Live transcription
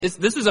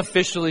This is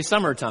officially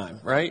summertime,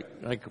 right?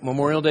 Like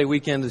Memorial Day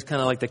weekend is kind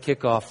of like the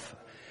kickoff.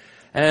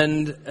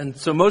 And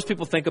so most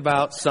people think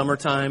about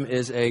summertime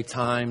is a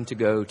time to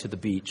go to the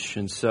beach.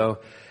 And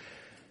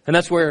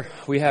that's where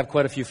we have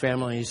quite a few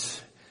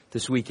families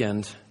this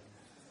weekend.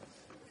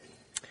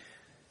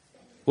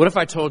 What if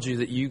I told you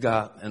that you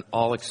got an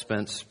all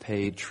expense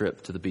paid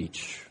trip to the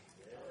beach?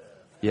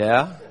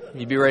 Yeah?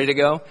 You'd be ready to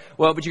go?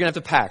 Well, but you're going to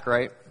have to pack,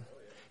 right?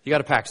 You got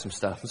to pack some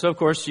stuff. And so, of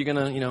course, you're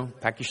going to,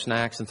 pack your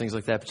snacks and things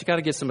like that. But you got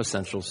to get some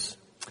essentials,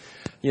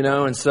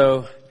 And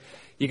so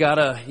you got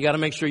to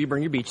make sure you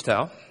bring your beach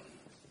towel.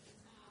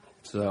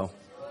 So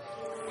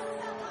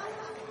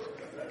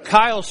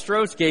Kyle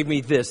Strotz gave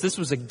me this. This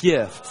was a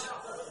gift.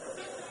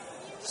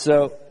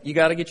 So you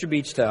got to get your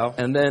beach towel.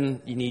 And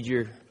then you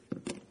need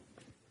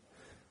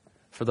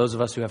for those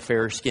of us who have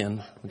fairer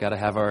skin, we got to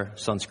have our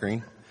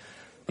sunscreen.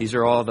 These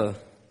are all the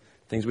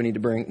things we need to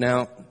bring.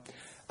 Now,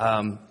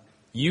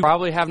 you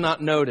probably have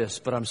not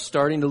noticed, but I'm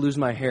starting to lose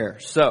my hair.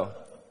 So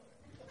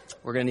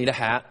we're going to need a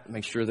hat.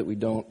 Make sure that we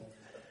don't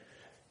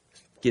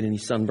get any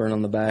sunburn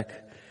on the back.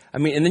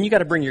 And then you got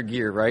to bring your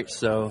gear, right?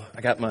 So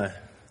I got my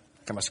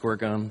squirt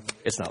gun.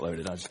 It's not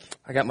loaded.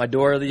 I got my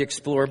Dora the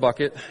Explorer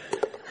bucket.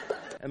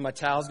 And my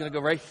towel's going to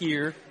go right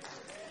here.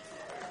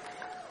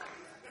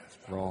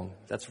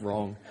 That's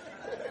wrong.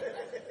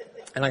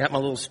 And I got my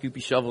little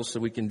scoopy shovel so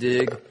we can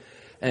dig.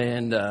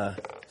 And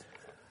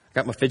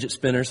got my fidget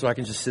spinner so I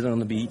can just sit on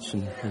the beach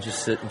and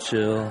just sit and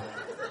chill.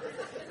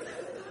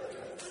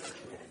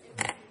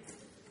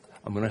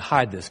 I'm going to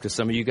hide this because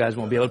some of you guys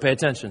won't be able to pay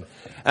attention.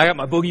 I got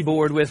my boogie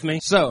board with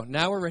me. So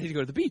now we're ready to go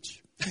to the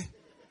beach.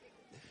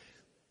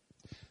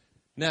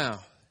 Now,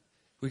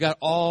 we got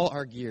all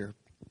our gear.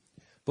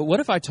 But what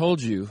if I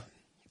told you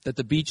that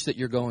the beach that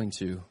you're going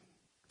to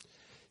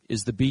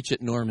is the beach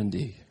at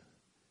Normandy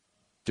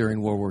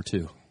during World War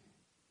II?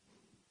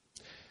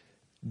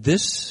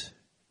 This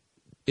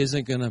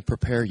isn't going to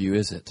prepare you,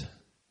 is it?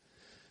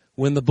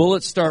 When the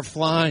bullets start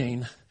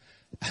flying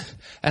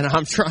and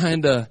I'm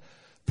trying to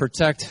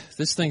protect,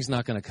 this thing's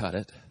not going to cut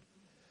it.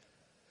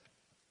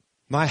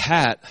 My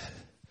hat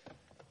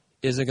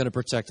isn't going to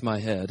protect my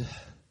head.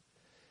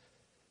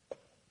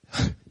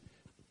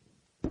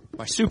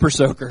 My super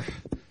soaker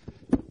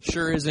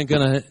sure isn't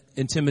going to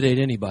intimidate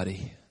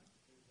anybody.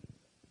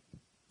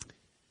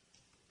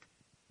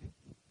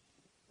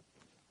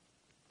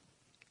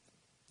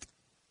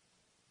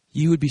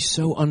 You would be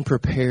so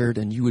unprepared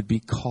and you would be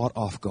caught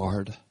off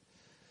guard.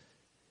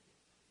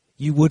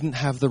 You wouldn't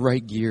have the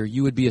right gear.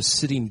 You would be a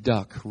sitting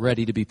duck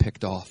ready to be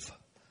picked off.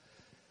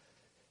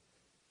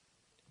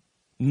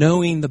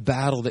 Knowing the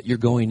battle that you're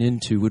going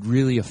into would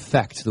really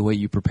affect the way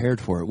you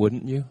prepared for it,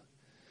 wouldn't you?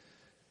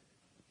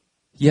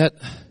 Yet,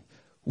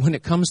 when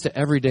it comes to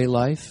everyday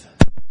life,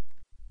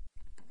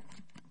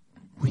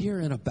 we are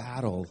in a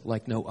battle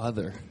like no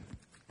other.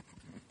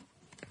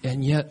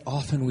 And yet,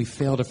 often we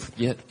fail to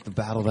forget the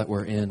battle that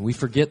we're in. We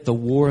forget the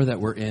war that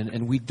we're in,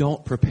 and we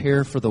don't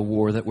prepare for the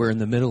war that we're in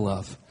the middle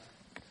of.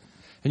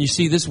 And you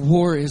see, this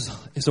war is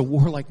a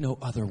war like no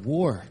other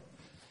war.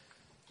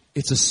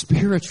 It's a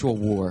spiritual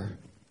war.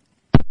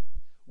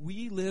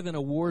 We live in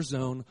a war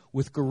zone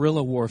with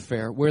guerrilla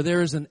warfare, where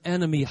there is an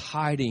enemy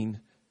hiding,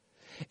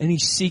 and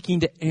he's seeking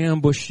to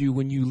ambush you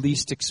when you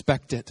least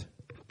expect it.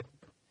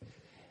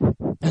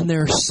 And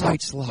there are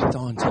sights locked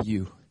onto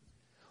you,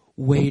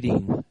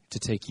 waiting to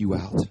take you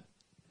out.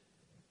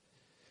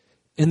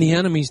 And the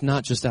enemy's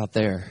not just out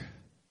there.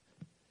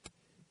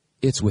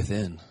 It's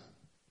within.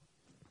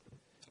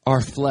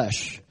 Our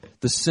flesh,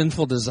 the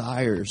sinful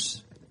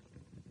desires.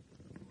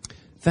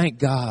 Thank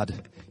God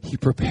He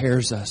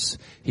prepares us.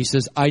 He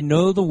says, I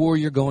know the war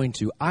you're going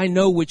to. I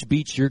know which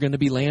beach you're going to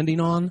be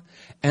landing on.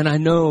 And I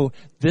know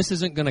this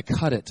isn't going to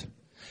cut it.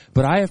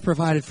 But I have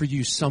provided for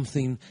you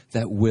something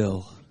that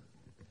will.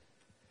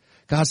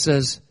 God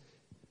says,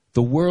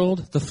 the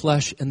world, the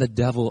flesh, and the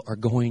devil are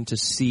going to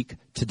seek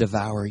to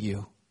devour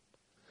you.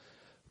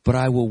 But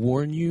I will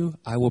warn you,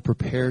 I will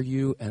prepare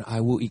you, and I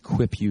will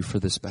equip you for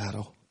this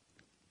battle.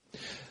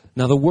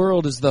 Now, the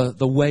world is the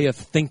way of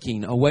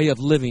thinking, a way of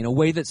living, a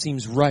way that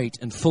seems right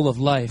and full of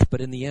life, but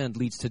in the end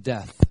leads to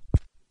death.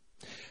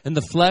 And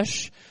the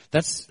flesh,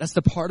 that's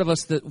the part of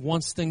us that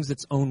wants things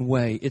its own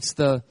way. It's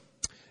the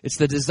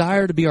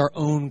desire to be our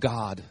own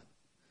God,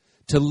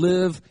 to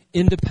live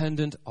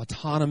independent,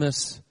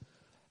 autonomous,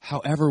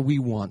 however we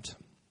want.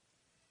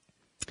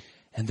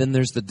 And then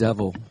there's the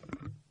devil,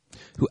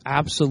 who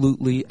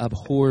absolutely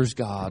abhors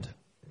God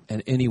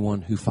and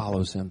anyone who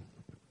follows him.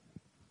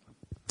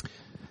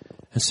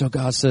 And so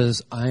God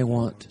says, I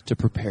want to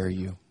prepare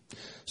you.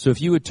 So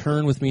if you would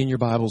turn with me in your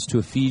Bibles to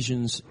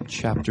Ephesians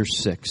chapter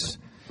 6.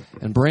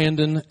 And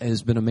Brandon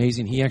has been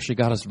amazing. He actually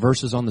got us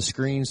verses on the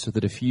screen so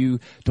that if you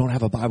don't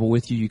have a Bible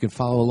with you, you can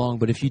follow along.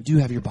 But if you do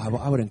have your Bible,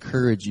 I would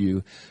encourage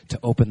you to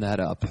open that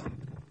up.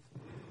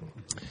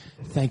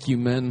 Thank you,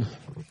 men,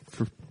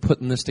 for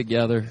putting this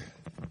together.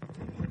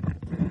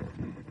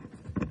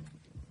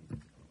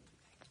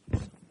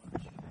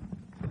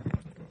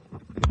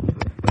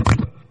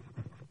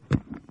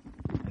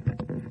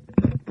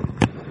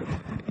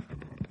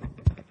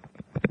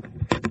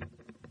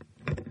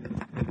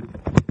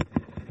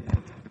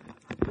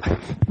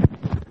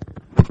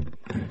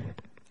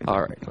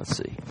 All right, let's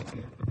see.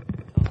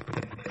 There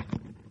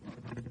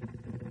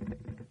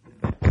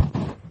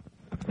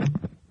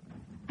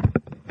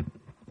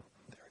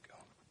we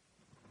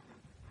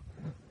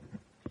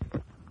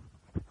go.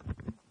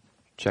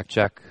 Check,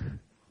 check.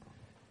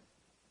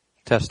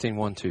 Testing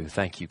 1, 2.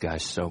 Thank you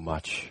guys so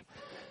much.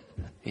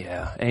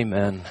 Yeah,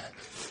 amen.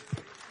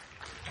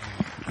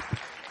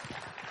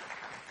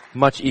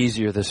 Much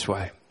easier this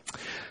way.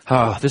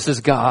 Oh, this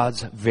is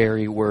God's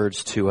very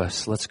words to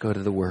us. Let's go to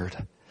the Word.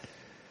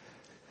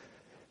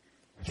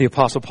 The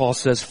Apostle Paul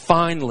says,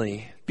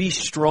 finally, be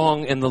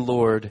strong in the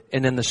Lord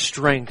and in the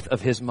strength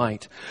of His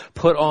might.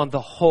 Put on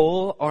the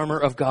whole armor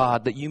of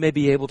God that you may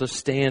be able to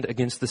stand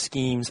against the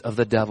schemes of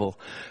the devil.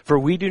 For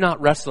we do not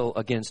wrestle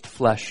against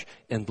flesh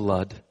and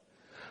blood,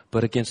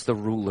 but against the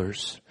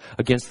rulers,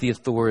 against the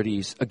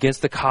authorities,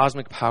 against the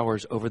cosmic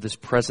powers over this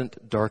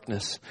present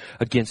darkness,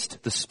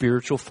 against the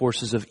spiritual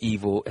forces of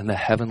evil in the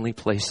heavenly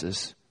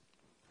places.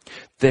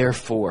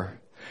 Therefore,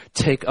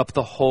 take up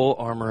the whole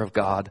armor of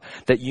God,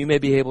 that you may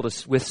be able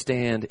to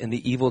withstand in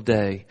the evil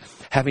day,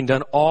 having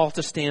done all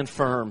to stand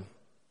firm.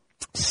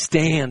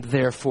 Stand,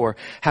 therefore,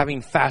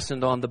 having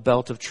fastened on the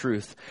belt of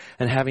truth,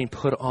 and having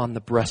put on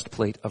the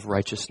breastplate of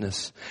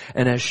righteousness,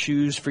 and as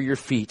shoes for your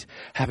feet,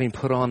 having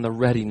put on the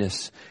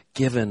readiness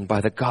given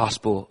by the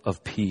gospel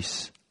of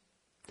peace.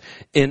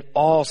 In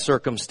all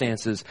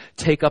circumstances,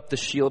 take up the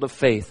shield of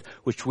faith,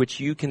 with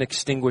which you can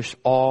extinguish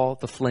all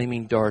the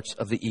flaming darts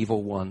of the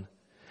evil one.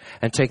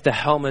 And take the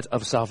helmet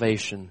of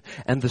salvation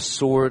and the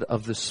sword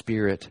of the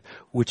Spirit,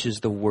 which is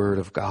the word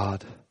of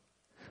God.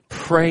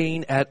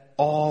 Praying at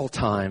all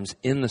times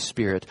in the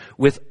Spirit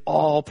with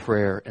all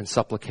prayer and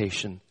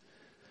supplication.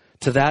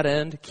 To that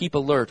end, keep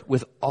alert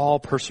with all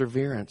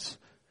perseverance,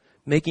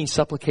 making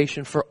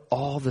supplication for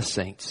all the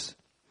saints,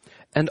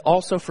 and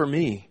also for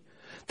me,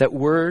 that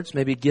words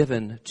may be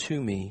given to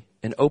me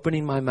in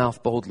opening my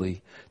mouth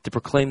boldly to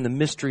proclaim the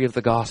mystery of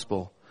the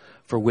gospel,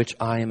 for which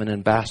I am an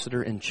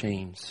ambassador in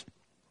chains,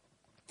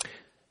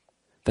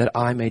 that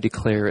I may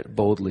declare it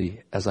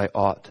boldly as I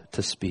ought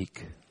to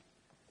speak.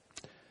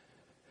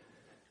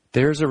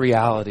 There's a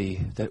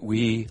reality that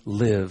we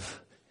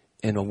live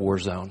in a war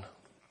zone,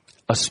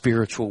 a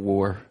spiritual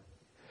war.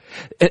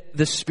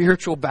 The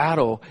spiritual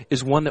battle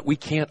is one that we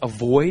can't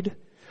avoid.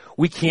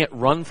 We can't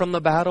run from the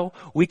battle.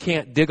 We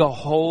can't dig a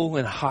hole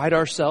and hide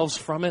ourselves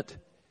from it.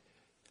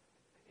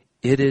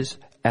 It is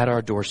at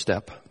our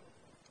doorstep.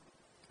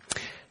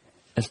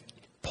 And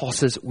Paul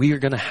says we are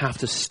going to have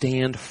to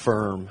stand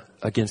firm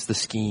against the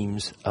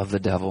schemes of the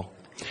devil.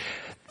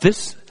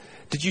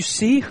 Did you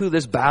see who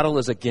this battle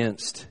is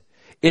against?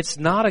 It's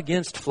not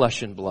against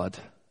flesh and blood,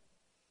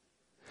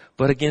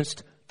 but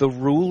against the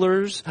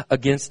rulers,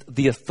 against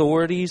the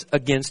authorities,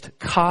 against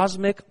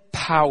cosmic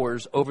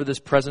powers over this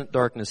present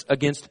darkness,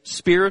 against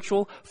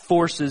spiritual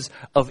forces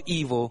of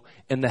evil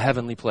in the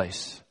heavenly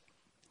place.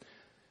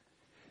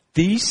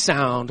 These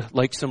sound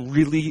like some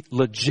really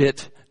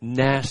legit,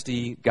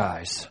 nasty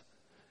guys.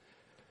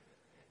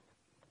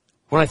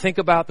 When I think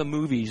about the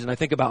movies and I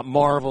think about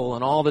Marvel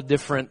and all the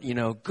different,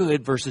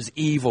 good versus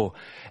evil,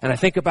 and I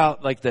think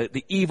about like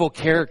the evil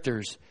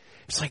characters,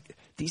 it's like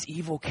these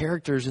evil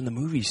characters in the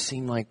movies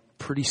seem like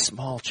pretty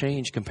small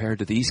change compared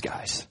to these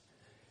guys.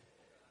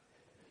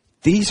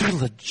 These are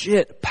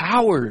legit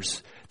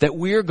powers that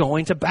we're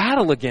going to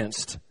battle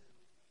against.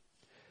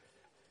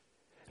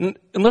 And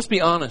let's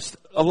be honest,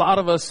 a lot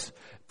of us,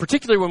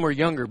 particularly when we're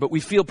younger, but we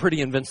feel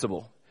pretty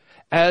invincible.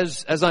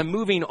 As I'm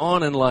moving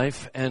on in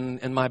life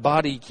and my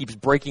body keeps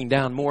breaking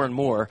down more and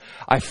more,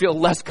 I feel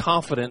less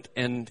confident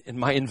in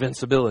my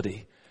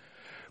invincibility.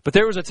 But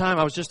there was a time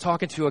I was just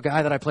talking to a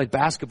guy that I played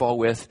basketball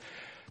with.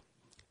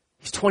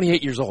 He's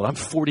 28 years old. I'm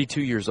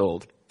 42 years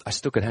old. I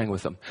still could hang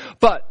with him.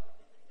 But,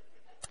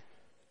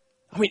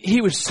 he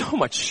was so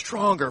much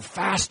stronger,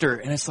 faster.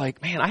 And it's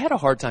like, man, I had a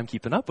hard time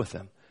keeping up with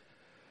him.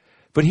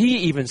 But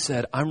he even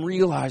said, I'm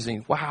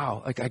realizing,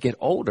 wow, like I get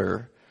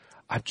older,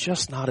 I'm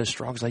just not as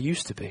strong as I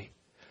used to be.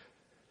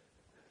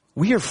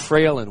 We are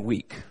frail and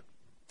weak.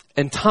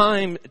 And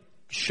time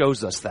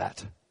shows us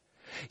that.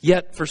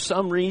 Yet, for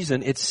some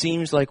reason, it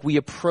seems like we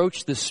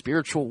approach this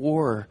spiritual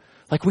war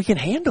like we can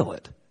handle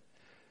it.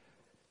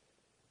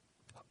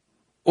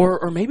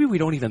 Or maybe we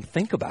don't even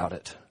think about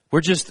it.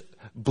 We're just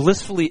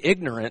blissfully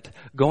ignorant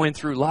going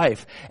through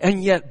life.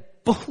 And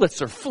yet,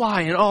 bullets are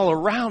flying all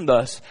around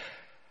us.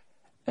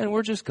 And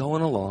we're just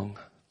going along.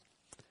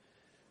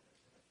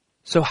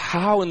 So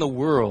how in the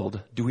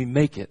world do we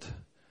make it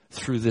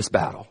through this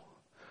battle?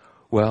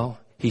 Well,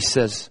 he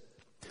says,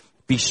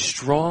 be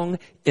strong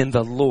in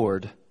the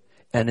Lord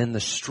and in the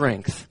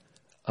strength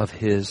of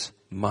His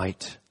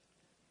might.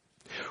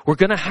 We're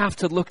going to have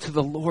to look to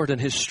the Lord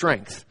and His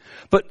strength.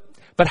 But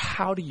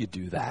how do you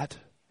do that?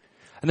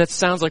 And that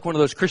sounds like one of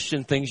those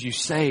Christian things you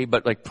say,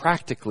 but like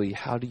practically,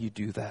 how do you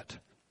do that?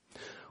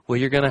 Well,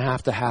 you're going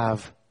to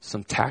have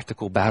some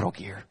tactical battle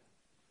gear.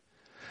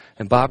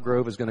 And Bob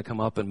Grove is going to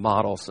come up and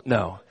model.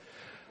 No.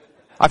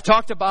 I've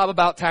talked to Bob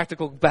about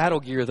tactical battle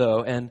gear,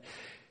 though, and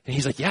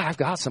he's like, yeah, I've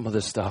got some of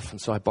this stuff. And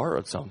so I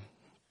borrowed some.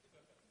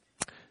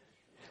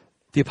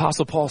 The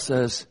Apostle Paul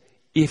says,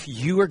 If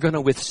you are going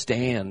to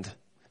withstand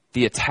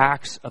the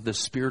attacks of the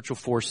spiritual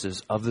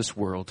forces of this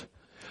world,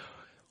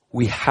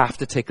 we have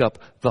to take up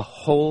the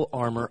whole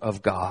armor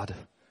of God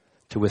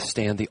to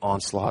withstand the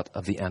onslaught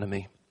of the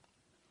enemy.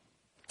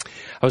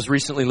 I was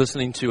recently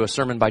listening to a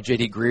sermon by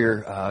J.D.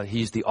 Greear.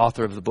 He's the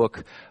author of the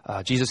book,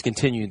 Jesus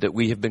Continued, that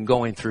we have been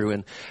going through.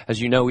 And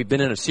as you know, we've been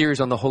in a series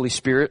on the Holy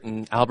Spirit,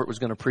 and Albert was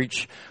going to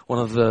preach one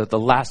of the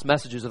last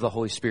messages of the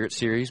Holy Spirit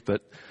series,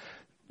 but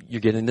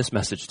you're getting this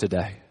message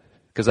today,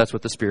 because that's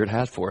what the Spirit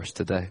has for us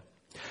today.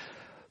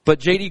 But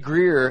J.D.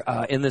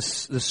 Greear, in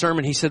this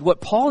sermon, he said,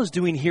 what Paul is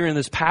doing here in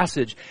this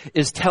passage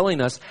is telling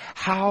us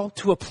how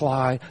to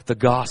apply the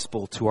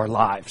gospel to our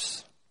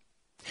lives.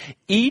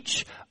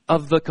 Each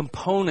of the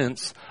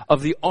components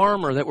of the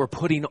armor that we're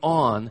putting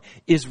on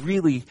is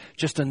really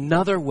just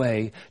another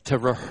way to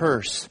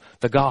rehearse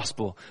the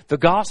gospel. The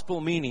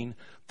gospel meaning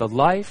the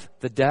life,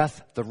 the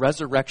death, the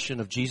resurrection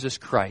of Jesus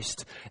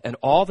Christ, and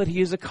all that he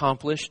has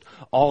accomplished,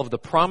 all of the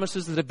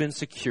promises that have been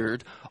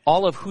secured,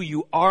 all of who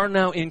you are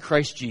now in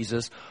Christ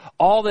Jesus,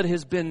 all that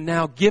has been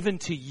now given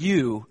to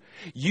you,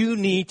 you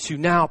need to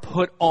now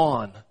put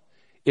on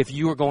if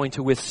you are going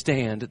to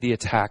withstand the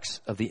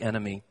attacks of the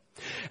enemy.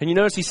 And you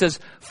notice he says,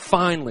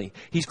 finally.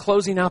 He's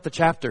closing out the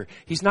chapter.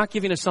 He's not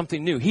giving us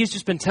something new. He's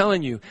just been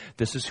telling you,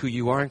 this is who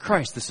you are in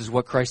Christ. This is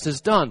what Christ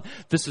has done.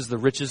 This is the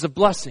riches of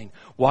blessing.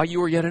 While you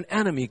were yet an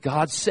enemy,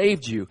 God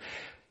saved you.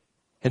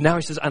 And now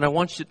he says, and I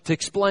want you to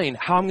explain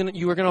how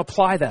you are going to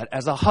apply that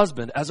as a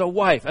husband, as a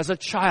wife, as a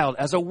child,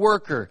 as a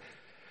worker.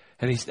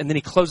 And then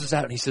he closes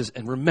out and he says,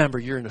 and remember,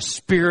 you're in a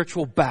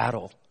spiritual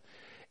battle.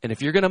 And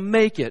if you're going to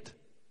make it,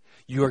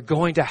 you are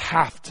going to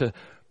have to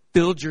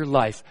build your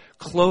life,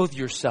 clothe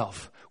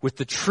yourself with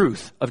the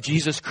truth of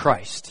Jesus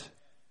Christ.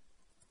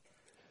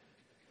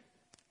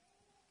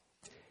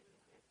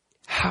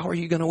 How are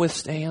you going to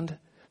withstand?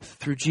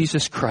 Through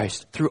Jesus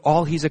Christ, through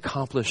all he's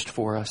accomplished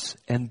for us.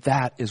 And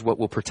that is what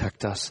will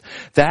protect us.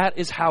 That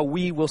is how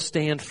we will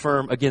stand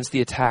firm against the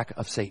attack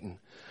of Satan.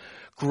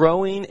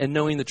 Growing and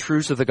knowing the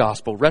truths of the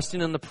gospel,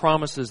 resting in the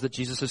promises that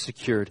Jesus has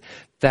secured.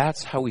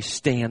 That's how we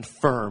stand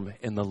firm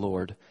in the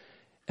Lord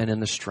and in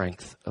the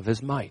strength of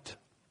his might.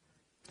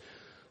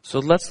 So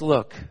let's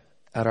look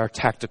at our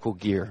tactical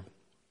gear.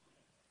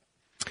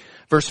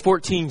 Verse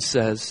 14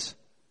 says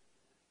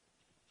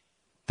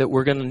that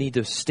we're going to need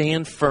to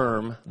stand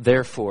firm,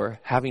 therefore,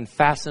 having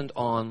fastened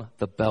on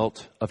the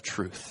belt of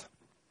truth.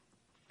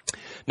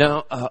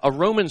 Now, a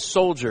Roman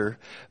soldier,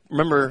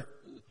 remember,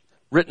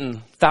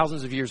 written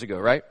thousands of years ago,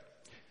 right?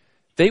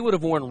 They would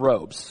have worn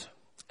robes.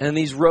 And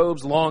these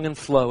robes, long and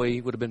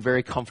flowy, would have been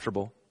very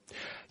comfortable.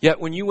 Yet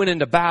when you went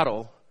into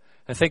battle,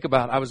 and think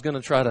about, I was going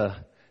to try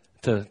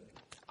to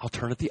I'll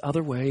turn it the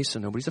other way so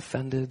nobody's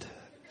offended.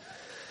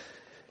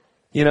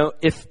 You know,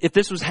 if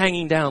this was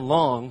hanging down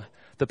long,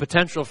 the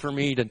potential for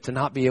me to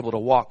not be able to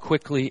walk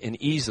quickly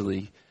and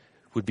easily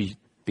would be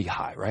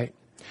high, right?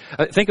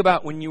 Think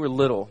about when you were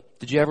little.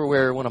 Did you ever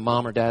wear one of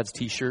mom or dad's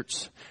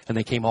t-shirts and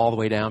they came all the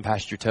way down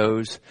past your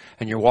toes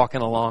and you're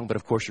walking along, but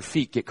of course your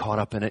feet get caught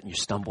up in it and you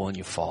stumble and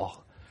you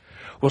fall?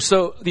 Well,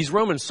 so these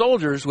Roman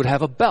soldiers would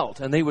have a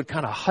belt and they would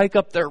kind of hike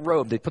up their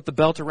robe. They'd put the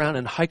belt around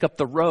and hike up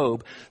the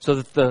robe so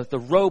that the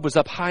robe was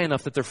up high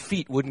enough that their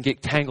feet wouldn't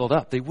get tangled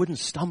up. They wouldn't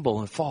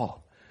stumble and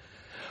fall.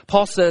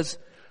 Paul says,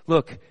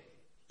 look,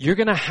 you're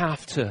going to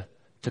have to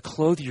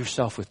clothe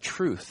yourself with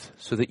truth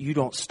so that you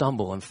don't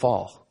stumble and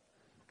fall.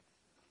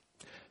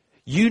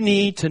 You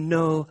need to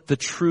know the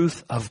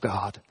truth of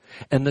God,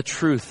 and the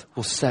truth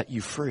will set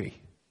you free.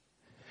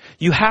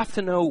 You have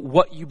to know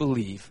what you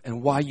believe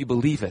and why you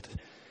believe it.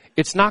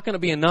 It's not going to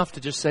be enough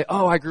to just say,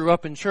 oh, I grew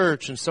up in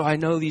church and so I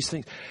know these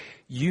things.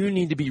 You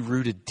need to be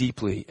rooted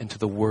deeply into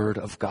the Word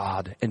of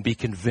God and be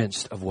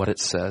convinced of what it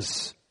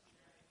says.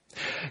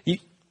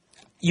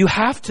 You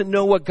have to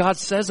know what God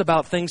says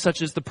about things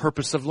such as the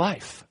purpose of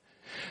life.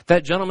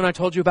 That gentleman I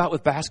told you about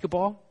with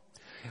basketball,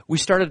 we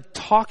started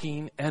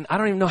talking, and I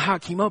don't even know how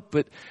it came up,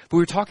 but we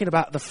were talking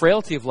about the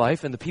frailty of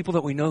life and the people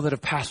that we know that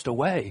have passed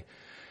away.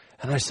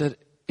 And I said,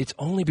 it's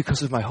only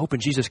because of my hope in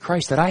Jesus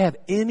Christ that I have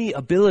any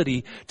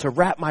ability to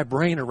wrap my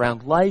brain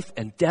around life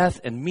and death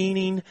and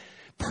meaning,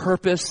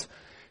 purpose.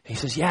 And he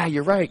says, yeah,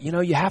 you're right. You know,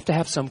 you have to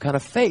have some kind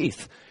of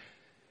faith.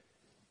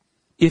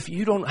 If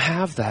you don't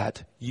have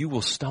that, you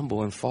will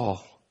stumble and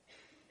fall.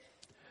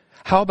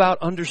 How about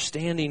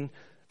understanding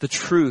the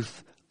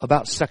truth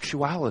about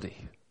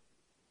sexuality?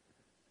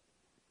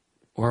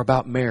 Or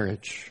about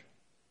marriage?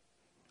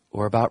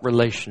 Or about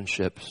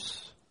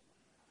relationships?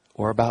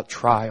 Or about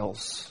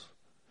trials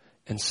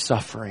and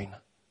suffering,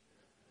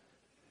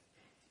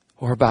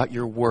 or about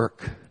your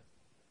work?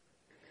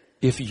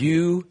 If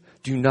you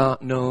do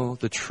not know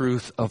the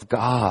truth of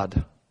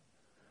God,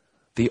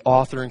 the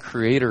author and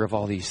creator of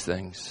all these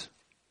things,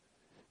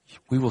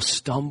 we will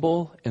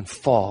stumble and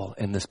fall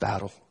in this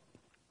battle.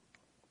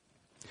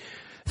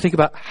 Think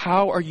about,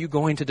 how are you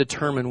going to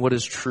determine what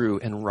is true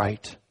and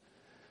right?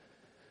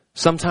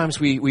 Sometimes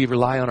we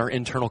rely on our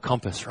internal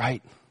compass,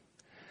 right?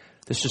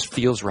 This just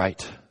feels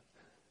right.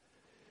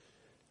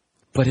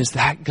 But is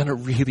that going to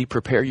really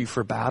prepare you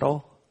for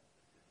battle?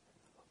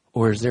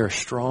 Or is there a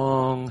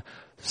strong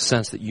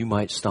sense that you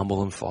might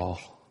stumble and fall?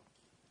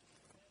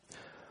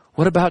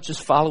 What about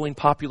just following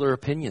popular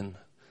opinion?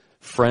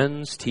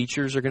 Friends,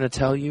 teachers are going to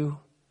tell you.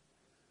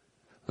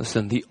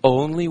 Listen, the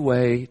only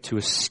way to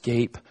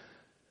escape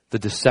the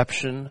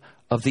deception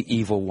of the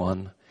evil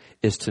one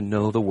is to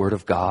know the Word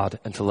of God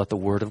and to let the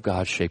Word of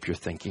God shape your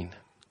thinking.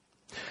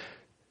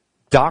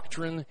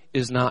 Doctrine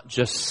is not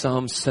just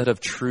some set of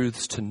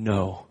truths to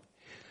know.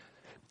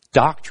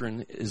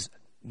 Doctrine is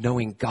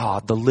knowing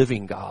God, the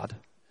living God.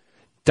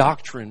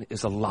 Doctrine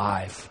is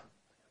alive,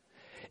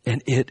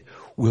 and it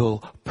will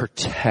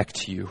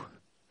protect you.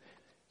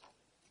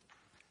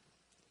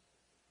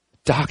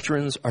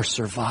 Doctrines are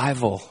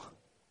survival.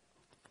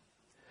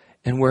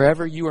 And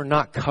wherever you are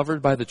not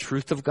covered by the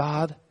truth of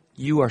God,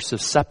 you are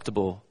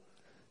susceptible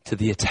to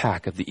the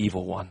attack of the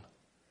evil one.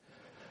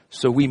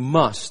 So we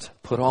must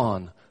put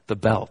on the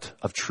belt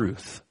of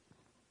truth.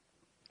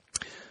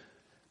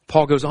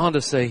 Paul goes on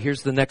to say,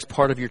 here's the next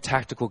part of your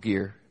tactical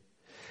gear.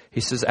 He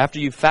says, after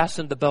you've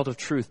fastened the belt of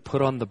truth,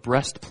 put on the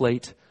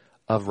breastplate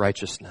of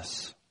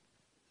righteousness.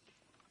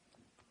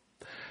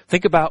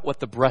 Think about what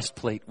the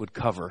breastplate would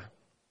cover.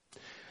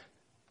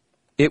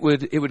 It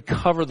would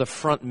cover the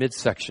front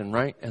midsection,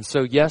 right? And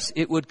so, yes,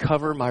 it would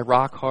cover my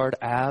rock hard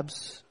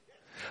abs.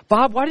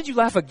 Bob, why did you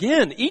laugh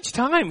again? Each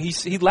time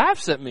he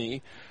laughs at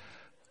me.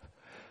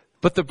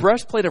 But the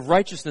breastplate of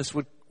righteousness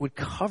would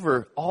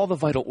cover all the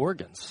vital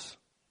organs.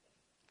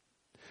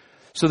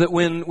 So that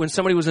when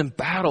somebody was in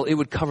battle, it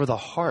would cover the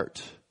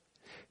heart.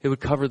 It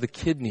would cover the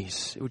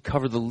kidneys. It would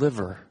cover the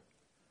liver.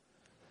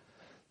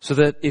 So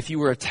that if you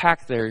were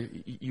attacked there,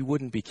 you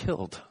wouldn't be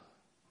killed.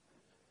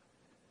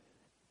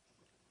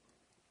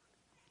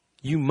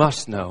 You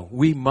must know,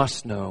 we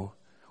must know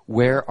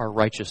where our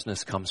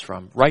righteousness comes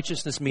from.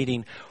 Righteousness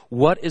meaning,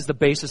 what is the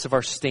basis of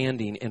our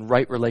standing in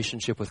right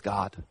relationship with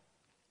God?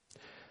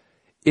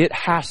 It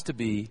has to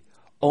be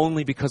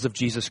only because of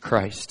Jesus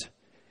Christ.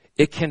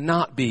 It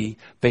cannot be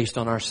based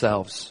on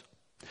ourselves.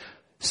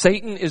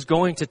 Satan is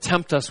going to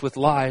tempt us with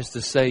lies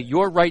to say,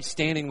 your right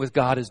standing with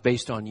God is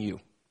based on you.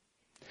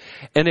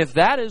 And if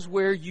that is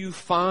where you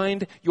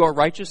find your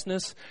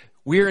righteousness,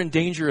 we're in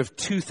danger of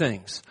two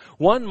things.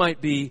 One might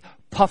be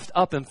puffed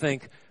up and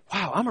think,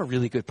 wow, I'm a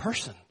really good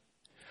person.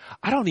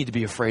 I don't need to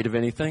be afraid of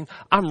anything.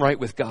 I'm right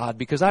with God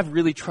because I've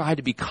really tried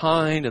to be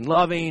kind and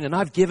loving and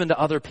I've given to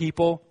other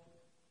people.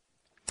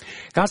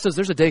 God says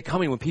there's a day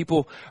coming when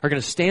people are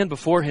going to stand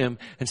before Him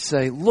and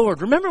say,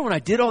 Lord, remember when I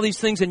did all these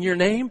things in your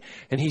name?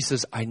 And He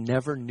says, I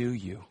never knew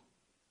you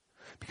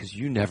because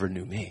you never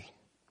knew me.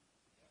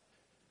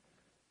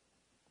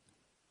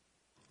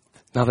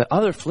 Now the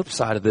other flip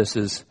side of this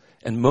is,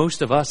 and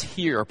most of us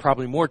here are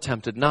probably more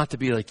tempted not to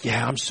be like,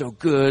 yeah, I'm so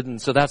good,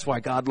 and so that's why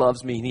God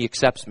loves me and He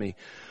accepts me.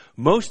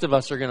 Most of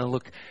us are going to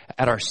look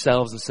at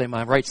ourselves and say,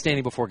 my right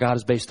standing before God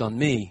is based on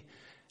me,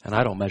 and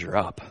I don't measure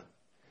up.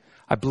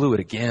 I blew it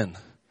again.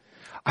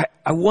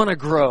 I want to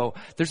grow.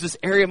 There's this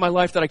area of my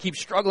life that I keep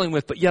struggling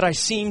with, but yet I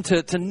seem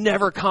to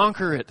never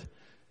conquer it.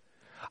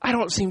 I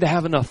don't seem to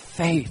have enough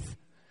faith.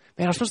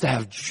 Man, I'm supposed to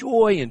have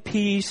joy and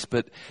peace,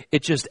 but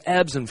it just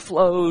ebbs and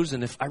flows,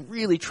 and if I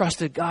really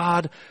trusted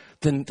God,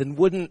 then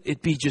wouldn't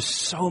it be just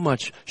so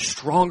much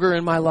stronger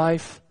in my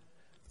life?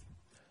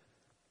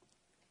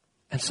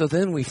 And so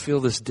then we feel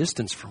this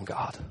distance from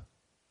God.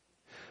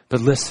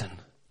 But listen,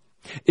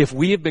 if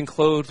we have been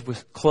clothed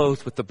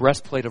with the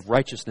breastplate of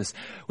righteousness,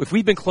 if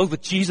we've been clothed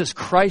with Jesus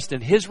Christ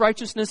and His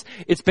righteousness,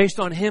 it's based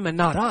on Him and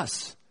not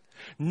us.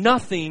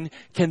 Nothing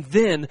can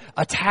then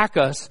attack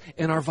us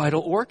in our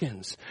vital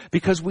organs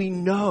because we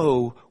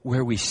know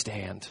where we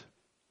stand.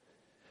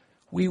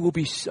 We will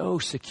be so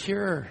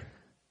secure.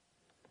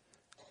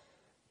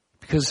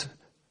 Because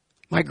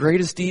my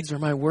greatest deeds or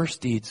my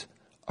worst deeds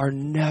are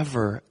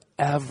never,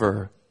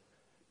 ever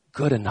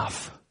good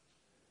enough.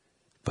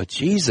 But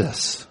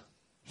Jesus,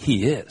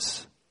 He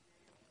is.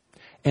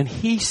 And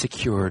He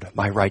secured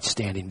my right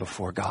standing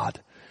before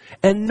God.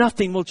 And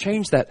nothing will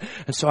change that.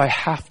 And so I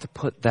have to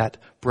put that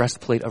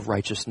breastplate of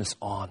righteousness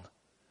on.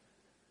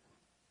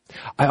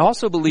 I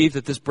also believe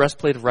that this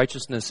breastplate of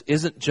righteousness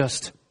isn't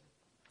just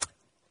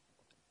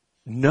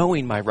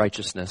knowing my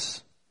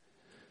righteousness,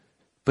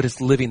 but it's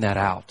living that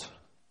out.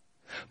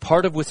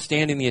 Part of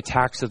withstanding the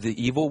attacks of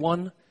the evil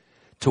one,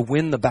 to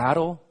win the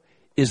battle,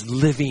 is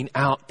living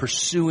out,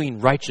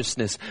 pursuing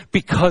righteousness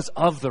because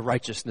of the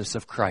righteousness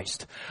of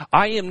Christ.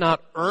 I am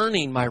not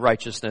earning my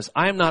righteousness.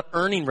 I am not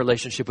earning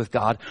relationship with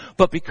God,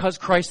 but because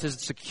Christ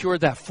has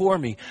secured that for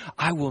me,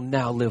 I will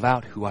now live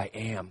out who I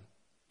am.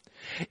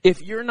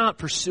 If you're not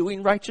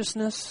pursuing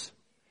righteousness,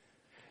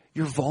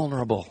 you're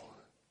vulnerable.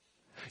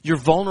 You're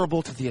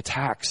vulnerable to the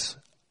attacks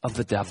of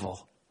the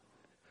devil.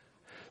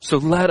 So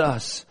let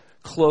us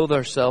clothe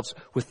ourselves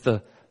with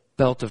the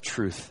belt of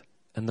truth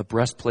and the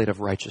breastplate of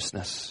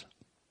righteousness.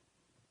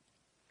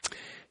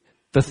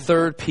 The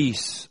third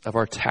piece of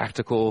our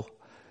tactical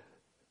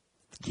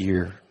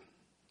gear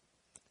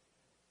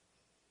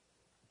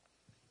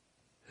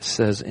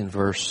says in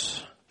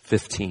verse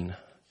 15,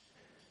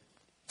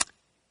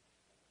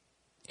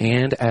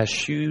 and as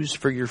shoes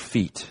for your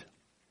feet,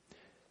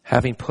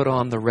 having put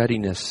on the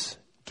readiness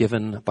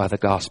given by the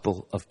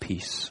gospel of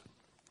peace.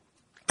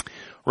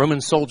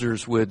 Roman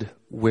soldiers would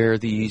wear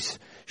these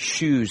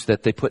shoes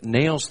that they put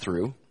nails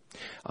through.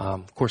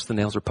 Of course, the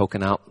nails are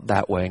poking out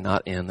that way,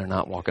 not in. They're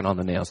not walking on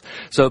the nails.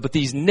 But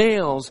these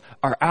nails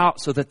are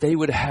out so that they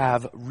would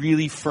have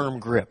really firm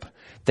grip.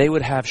 They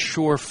would have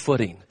sure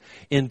footing.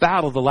 In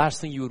battle, the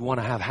last thing you would want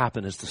to have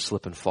happen is to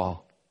slip and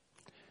fall.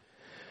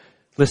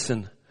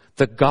 Listen,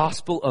 the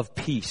gospel of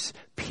peace,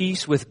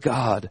 peace with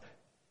God.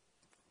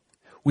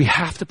 We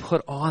have to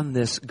put on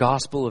this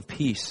gospel of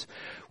peace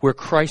where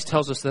Christ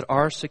tells us that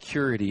our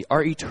security,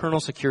 our eternal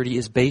security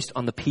is based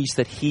on the peace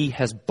that He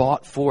has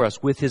bought for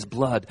us with His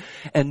blood,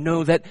 and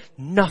know that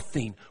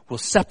nothing will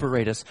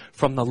separate us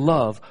from the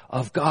love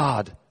of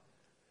God.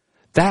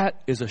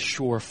 That is a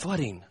sure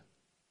footing.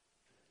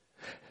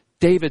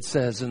 David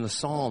says in the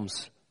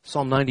Psalms,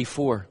 Psalm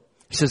 94,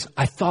 he says,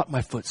 I thought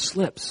my foot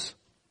slips,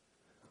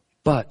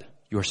 but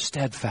your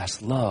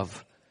steadfast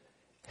love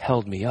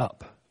held me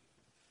up.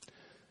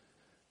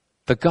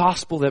 The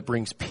gospel that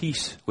brings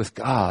peace with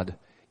God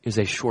is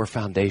a sure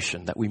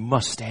foundation that we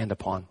must stand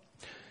upon.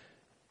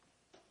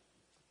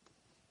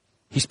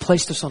 He's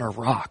placed us on a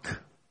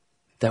rock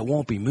that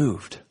won't be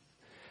moved.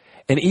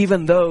 And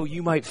even though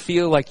you might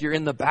feel like you're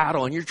in the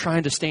battle and you're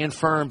trying to stand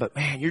firm, but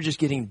man, you're just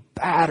getting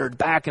battered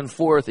back and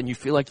forth and you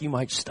feel like you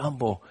might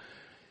stumble,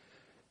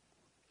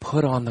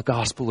 put on the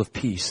gospel of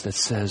peace that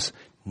says,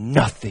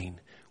 nothing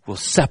will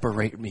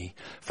separate me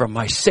from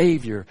my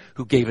Savior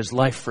who gave His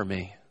life for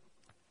me.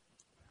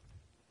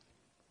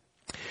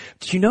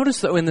 Did you notice,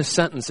 though, in this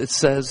sentence, it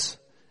says,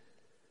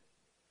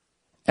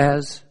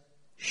 as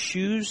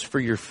shoes for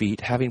your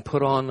feet, having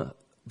put on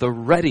the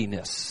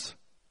readiness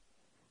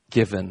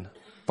given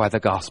by the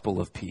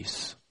gospel of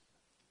peace.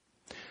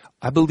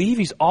 I believe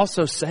he's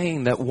also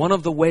saying that one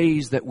of the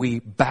ways that we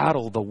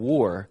battle the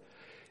war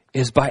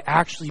is by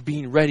actually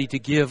being ready to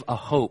give a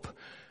hope,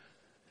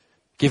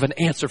 give an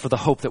answer for the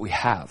hope that we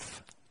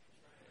have.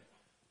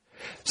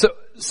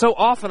 So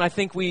often I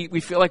think we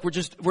feel like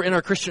we're in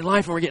our Christian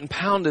life and we're getting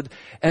pounded.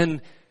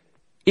 And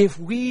if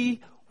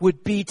we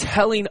would be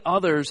telling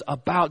others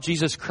about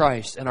Jesus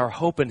Christ and our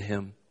hope in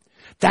Him,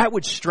 that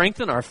would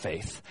strengthen our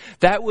faith.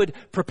 That would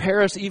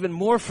prepare us even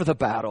more for the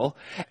battle.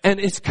 And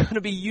it's going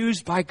to be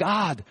used by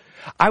God.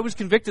 I was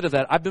convicted of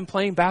that. I've been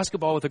playing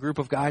basketball with a group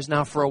of guys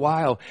now for a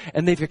while,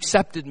 and they've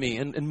accepted me.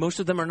 And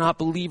most of them are not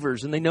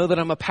believers, and they know that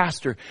I'm a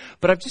pastor.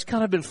 But I've just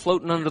kind of been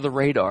floating under the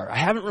radar. I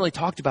haven't really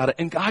talked about it.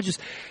 And God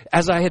just,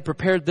 as I had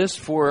prepared this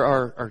for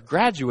our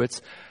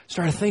graduates,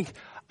 started to think,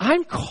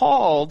 I'm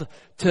called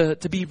to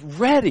be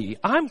ready.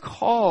 I'm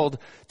called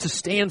to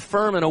stand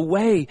firm in a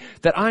way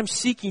that I'm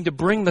seeking to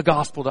bring the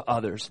gospel to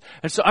others.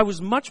 And so I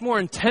was much more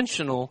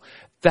intentional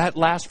that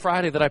last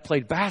Friday that I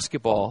played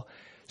basketball,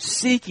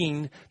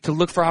 seeking to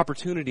look for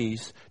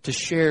opportunities to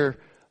share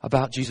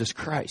about Jesus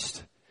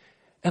Christ.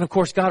 And of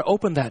course, God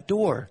opened that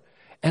door.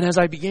 And as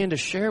I began to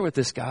share with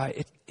this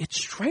guy, it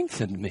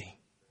strengthened me.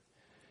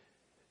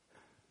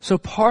 So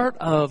part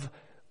of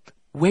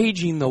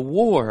waging the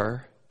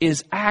war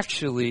is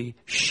actually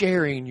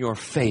sharing your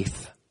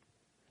faith.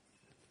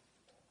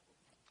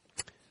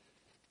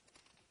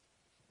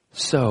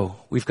 So,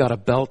 we've got a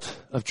belt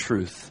of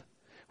truth.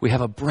 We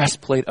have a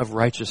breastplate of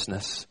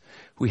righteousness.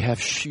 We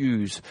have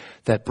shoes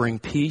that bring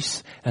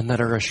peace and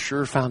that are a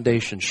sure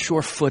foundation,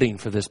 sure footing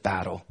for this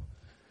battle.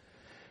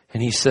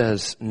 And he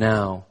says,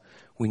 now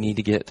we need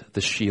to get the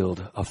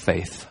shield of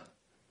faith.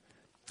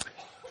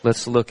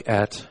 Let's look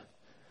at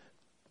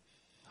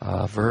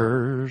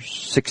verse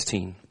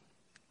 16.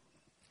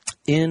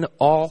 In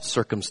all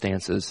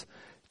circumstances,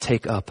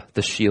 take up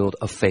the shield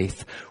of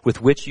faith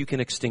with which you can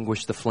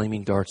extinguish the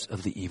flaming darts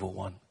of the evil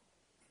one.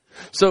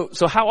 So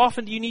how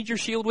often do you need your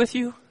shield with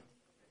you?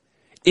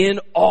 In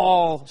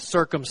all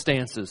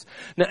circumstances.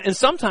 Now, and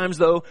sometimes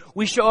though,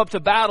 we show up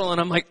to battle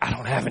and I'm like, I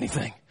don't have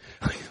anything.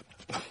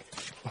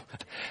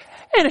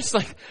 And it's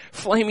like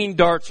flaming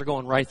darts are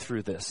going right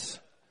through this.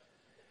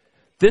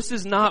 This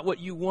is not what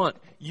you want.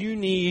 You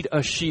need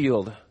a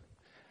shield.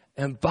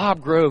 And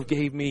Bob Grove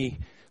gave me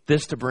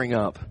this to bring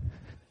up.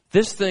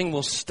 This thing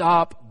will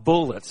stop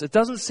bullets. It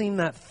doesn't seem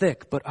that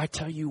thick, but I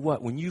tell you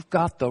what, when you've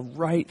got the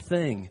right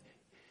thing,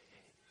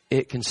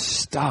 it can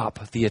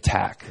stop the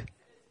attack.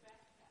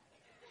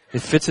 It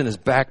fits in his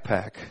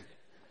backpack.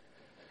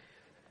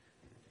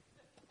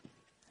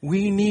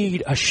 We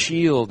need a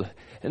shield.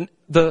 And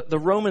the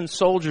Roman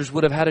soldiers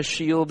would have had a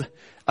shield,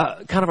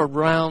 kind of a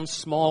round,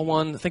 small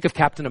one. Think of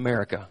Captain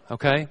America,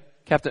 okay?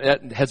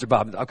 Heads are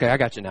bobbing. Okay, I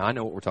got you now. I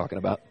know what we're talking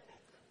about.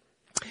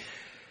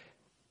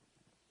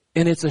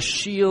 And it's a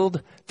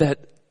shield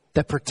that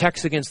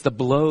protects against the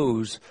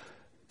blows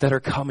that are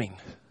coming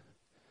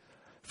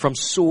from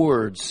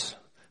swords,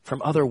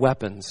 from other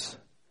weapons.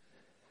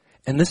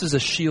 And this is a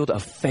shield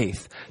of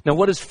faith. Now,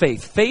 what is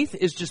faith? Faith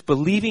is just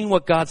believing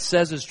what God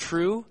says is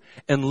true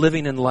and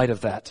living in light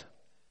of that.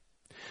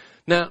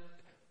 Now,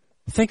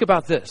 think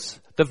about this.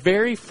 The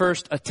very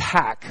first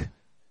attack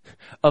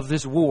of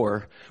this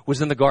war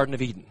was in the Garden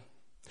of Eden.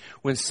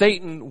 When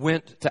Satan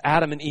went to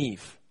Adam and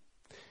Eve,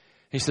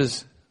 he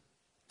says,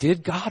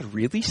 did God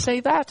really say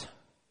that?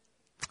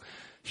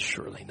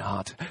 Surely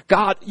not.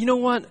 God, you know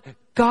what?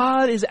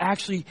 God is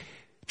actually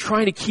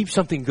trying to keep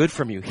something good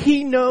from you.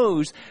 He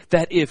knows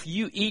that if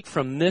you eat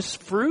from this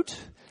fruit,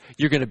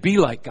 you're going to be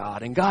like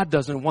God, and God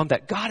doesn't want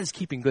that. God is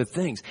keeping good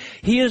things.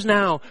 He is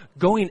now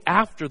going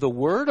after the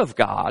Word of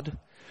God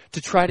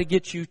to try to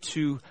get you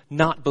to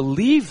not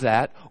believe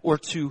that or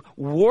to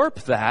warp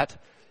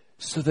that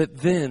so that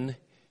then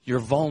you're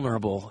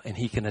vulnerable and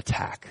He can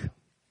attack.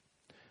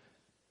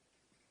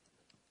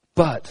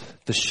 But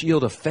the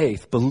shield of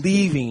faith,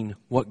 believing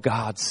what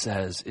God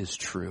says is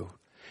true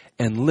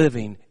and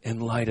living in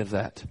light of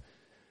that.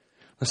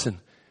 Listen,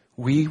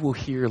 we will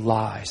hear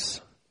lies.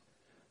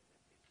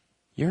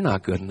 You're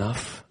not good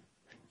enough.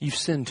 You've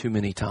sinned too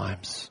many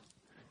times.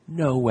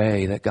 No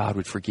way that God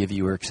would forgive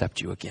you or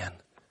accept you again.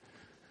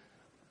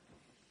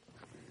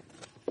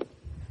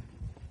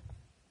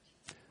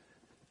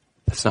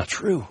 That's not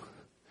true.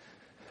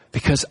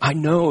 Because I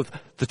know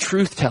the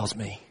truth tells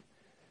me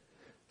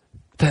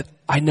that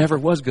I never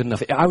was good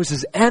enough. I was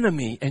His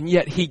enemy, and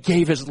yet He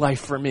gave His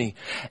life for me.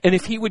 And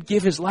if He would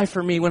give His life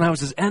for me when I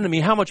was His enemy,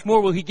 how much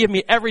more will He give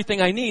me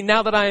everything I need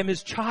now that I am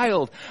His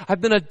child?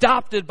 I've been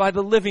adopted by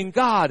the living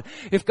God.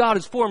 If God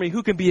is for me,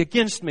 who can be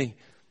against me?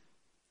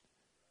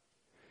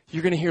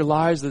 You're going to hear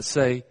lies that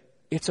say,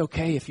 it's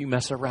okay if you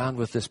mess around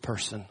with this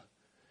person.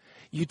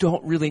 You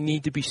don't really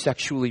need to be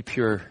sexually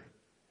pure.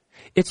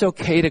 It's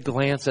okay to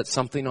glance at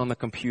something on the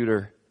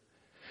computer.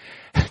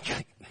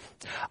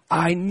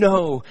 I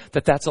know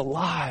that that's a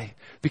lie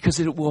because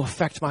it will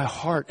affect my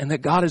heart and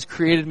that God has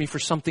created me for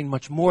something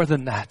much more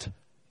than that.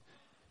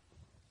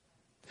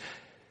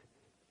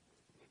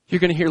 You're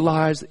going to hear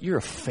lies that you're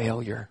a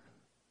failure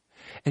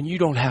and you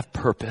don't have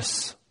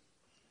purpose.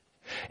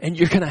 And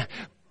you're going to,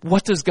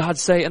 what does God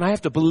say? And I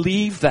have to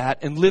believe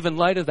that and live in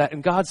light of that.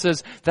 And God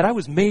says that I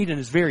was made in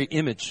His very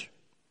image.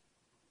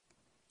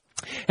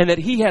 And that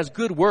He has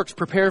good works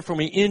prepared for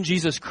me in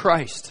Jesus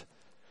Christ.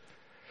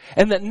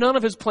 And that none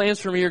of His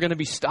plans for me are going to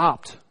be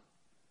stopped.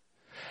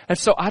 And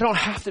so I don't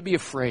have to be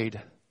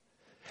afraid.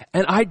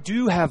 And I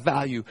do have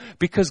value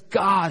because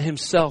God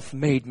Himself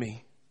made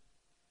me.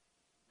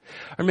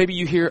 Or maybe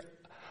you hear,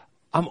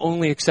 I'm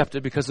only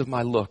accepted because of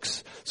my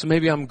looks. So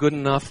maybe I'm good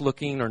enough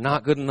looking or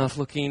not good enough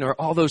looking or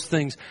all those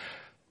things.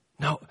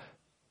 No.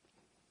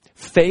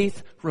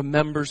 Faith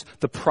remembers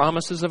the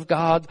promises of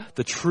God,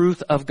 the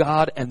truth of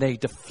God, and they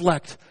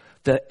deflect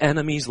the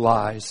enemy's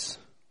lies.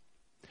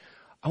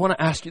 I want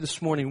to ask you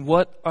this morning,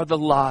 what are the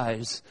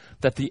lies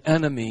that the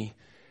enemy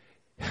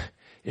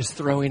is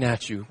throwing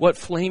at you? What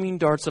flaming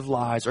darts of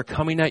lies are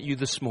coming at you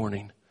this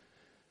morning?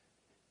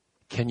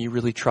 Can you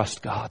really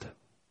trust God?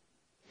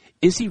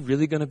 Is He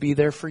really going to be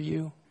there for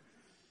you?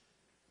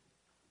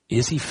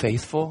 Is He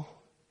faithful?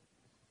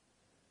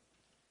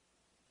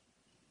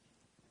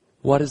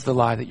 What is the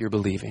lie that you're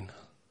believing?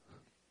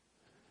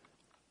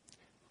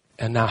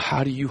 And now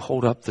how do you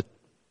hold up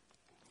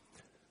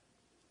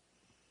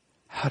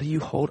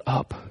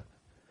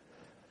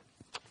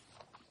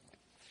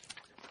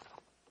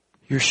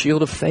your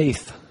shield of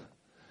faith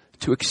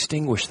to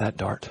extinguish that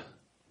dart?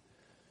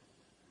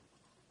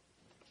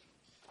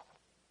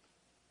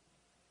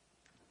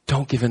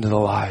 Don't give in to the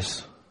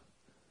lies.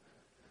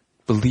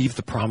 Believe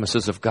the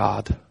promises of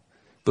God.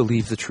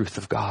 Believe the truth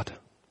of God.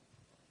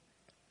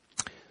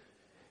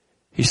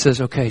 He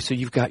says, okay, so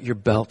you've got your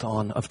belt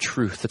on of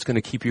truth that's going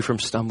to keep you from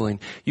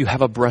stumbling. You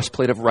have a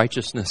breastplate of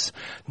righteousness.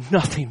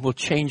 Nothing will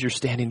change your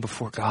standing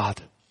before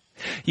God.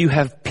 You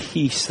have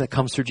peace that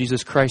comes through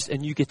Jesus Christ,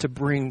 and you get to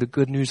bring the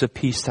good news of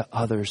peace to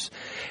others.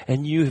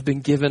 And you have been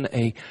given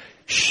a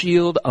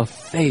shield of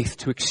faith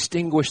to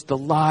extinguish the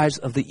lies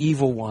of the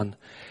evil one.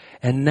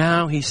 And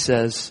now he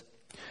says,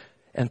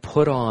 and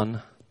put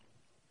on,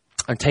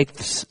 and take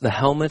the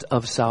helmet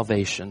of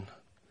salvation.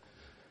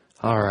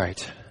 All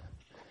right.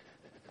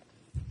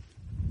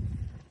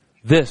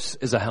 This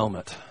is a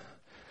helmet.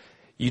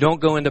 You don't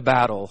go into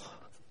battle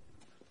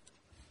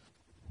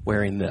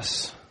wearing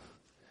this.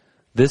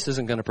 This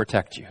isn't going to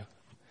protect you.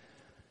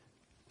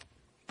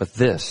 But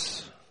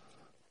this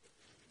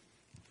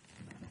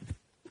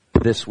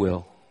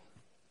will.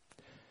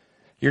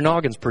 Your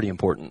noggin's pretty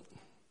important.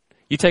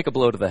 You take a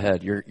blow to the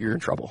head, you're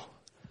in trouble.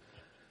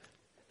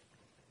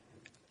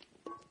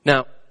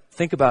 Now,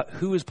 think about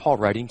who is Paul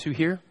writing to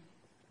here?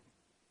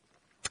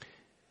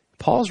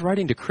 Paul's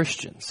writing to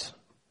Christians.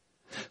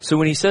 So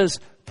when he says,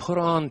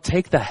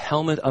 take the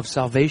helmet of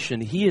salvation,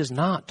 he is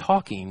not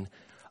talking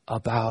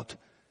about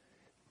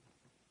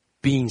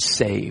being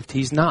saved.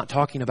 He's not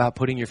talking about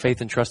putting your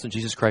faith and trust in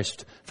Jesus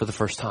Christ for the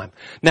first time.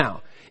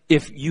 Now,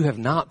 if you have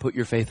not put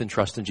your faith and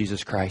trust in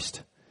Jesus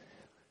Christ,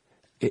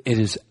 it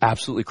is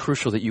absolutely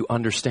crucial that you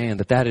understand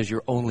that that is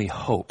your only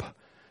hope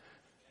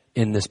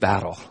in this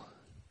battle.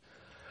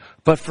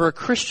 But for a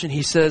Christian,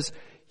 he says,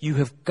 you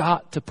have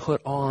got to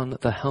put on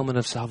the helmet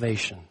of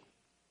salvation.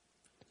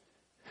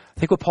 I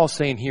think what Paul's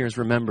saying here is,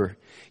 remember,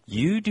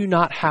 you do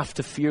not have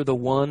to fear the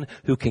one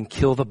who can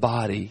kill the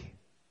body.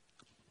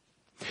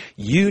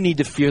 You need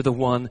to fear the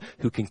one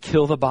who can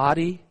kill the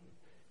body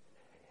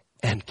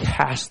and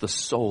cast the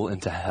soul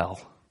into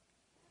hell.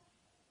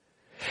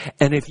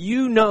 And if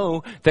you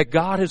know that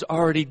God has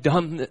already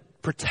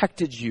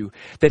protected you,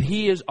 that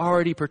he has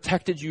already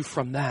protected you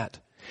from that,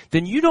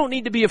 then you don't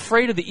need to be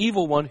afraid of the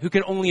evil one who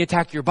can only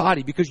attack your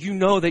body, because you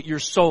know that your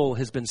soul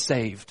has been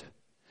saved.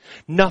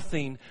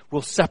 Nothing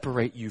will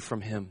separate you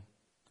from him.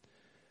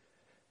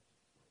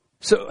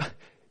 So,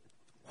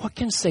 what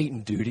can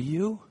Satan do to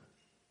you?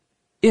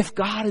 If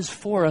God is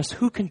for us,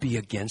 who can be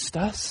against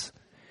us?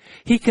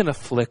 He can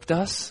afflict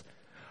us.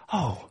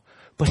 Oh,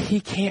 but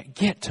he can't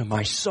get to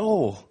my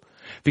soul,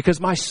 because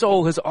my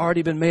soul has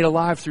already been made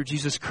alive through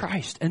Jesus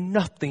Christ, and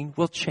nothing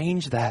will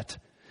change that.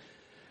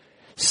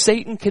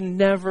 Satan can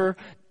never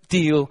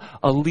deal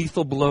a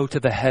lethal blow to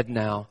the head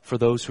now for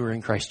those who are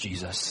in Christ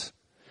Jesus.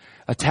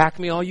 Attack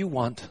me all you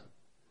want,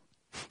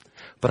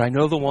 but I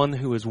know the one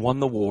who has won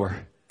the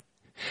war.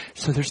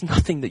 So there's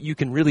nothing that you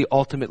can really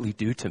ultimately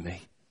do to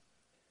me.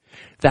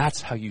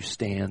 That's how you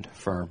stand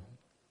firm.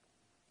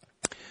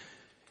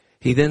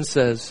 He then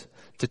says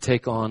to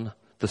take on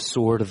the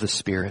sword of the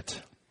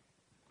Spirit.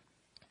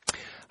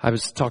 I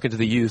was talking to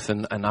the youth,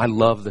 and I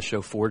love the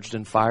show Forged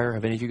in Fire.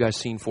 Have any of you guys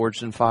seen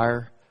Forged in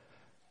Fire?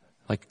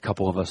 Like a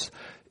couple of us.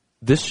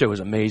 This show is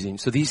amazing.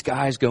 So these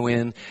guys go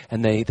in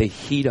and they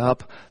heat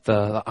up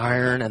the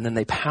iron, and then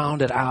they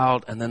pound it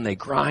out, and then they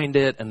grind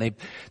it, and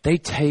they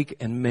take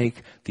and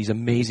make these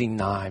amazing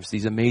knives,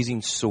 these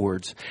amazing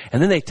swords.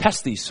 And then they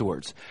test these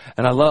swords.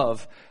 And I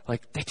love,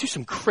 like, they do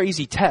some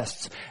crazy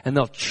tests, and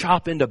they'll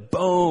chop into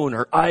bone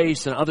or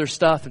ice and other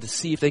stuff, and to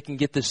see if they can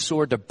get this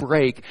sword to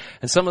break.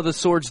 And some of the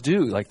swords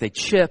do, like they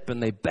chip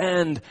and they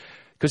bend,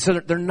 because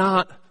they're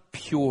not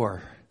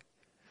pure.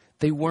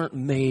 They weren't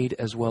made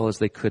as well as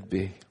they could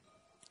be.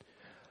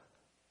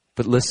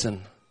 But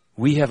listen,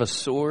 we have a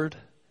sword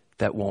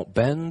that won't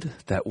bend,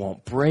 that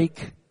won't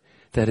break,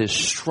 that is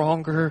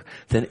stronger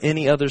than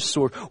any other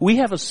sword. We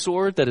have a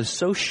sword that is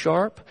so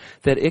sharp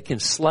that it can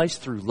slice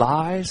through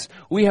lies.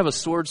 We have a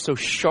sword so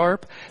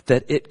sharp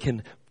that it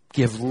can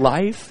give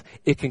life.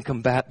 It can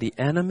combat the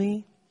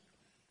enemy.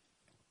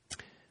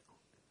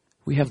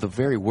 We have the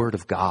very Word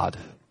of God.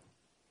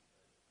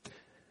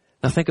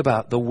 Now think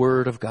about the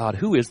Word of God.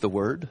 Who is the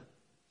Word?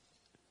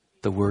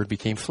 The Word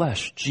became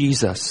flesh.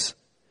 Jesus.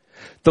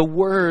 The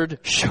Word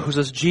shows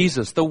us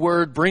Jesus. The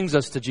Word brings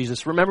us to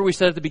Jesus. Remember, we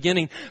said at the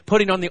beginning,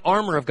 putting on the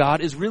armor of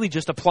God is really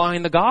just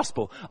applying the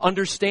gospel,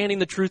 understanding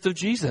the truth of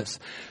Jesus.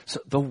 So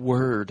the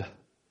Word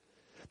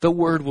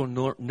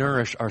will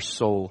nourish our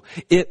soul.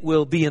 It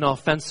will be an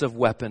offensive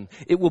weapon.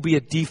 It will be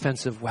a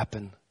defensive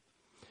weapon.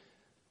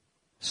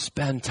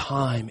 Spend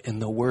time in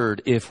the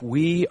Word. If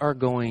we are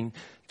going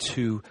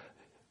to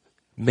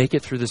make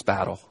it through this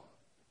battle,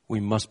 we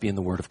must be in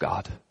the Word of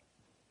God.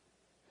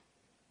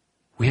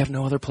 We have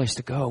no other place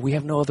to go. We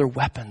have no other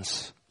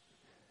weapons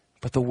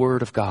but the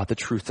Word of God, the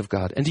truth of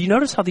God. And do you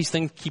notice how these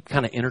things keep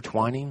kind of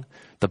intertwining?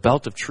 The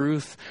belt of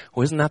truth.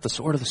 Well, isn't that the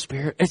sword of the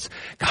Spirit?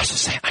 God's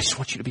just saying, I just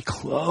want you to be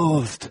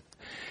clothed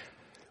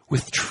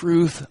with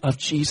truth of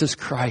Jesus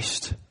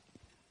Christ.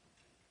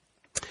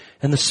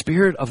 And the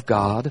Spirit of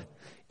God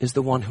is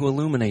the one who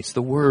illuminates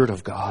the Word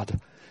of God.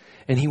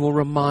 And He will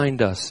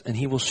remind us, and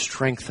He will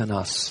strengthen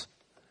us.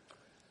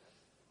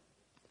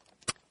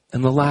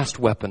 And the last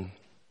weapon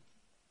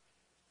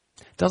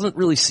doesn't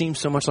really seem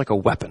so much like a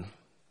weapon.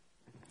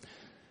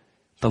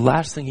 The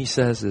last thing he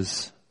says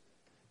is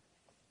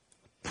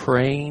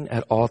praying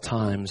at all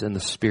times in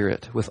the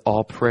Spirit with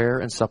all prayer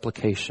and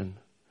supplication.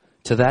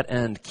 To that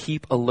end,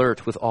 keep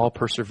alert with all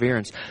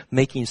perseverance,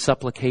 making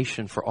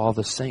supplication for all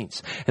the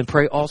saints. And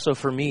pray also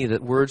for me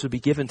that words would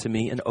be given to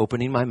me in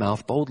opening my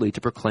mouth boldly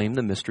to proclaim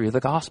the mystery of the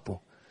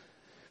gospel.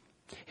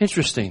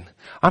 Interesting.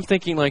 I'm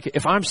thinking, like,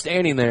 if I'm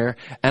standing there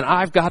and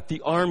I've got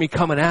the army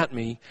coming at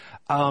me,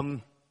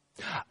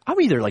 I'm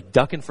either like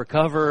ducking for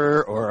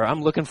cover, or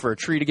I'm looking for a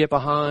tree to get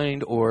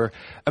behind, or,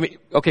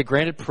 okay,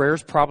 granted, prayer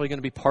is probably going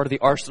to be part of the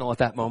arsenal at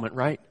that moment,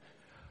 right?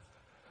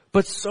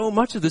 But so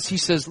much of this, he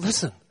says,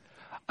 listen,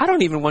 I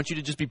don't even want you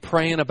to just be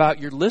praying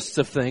about your lists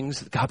of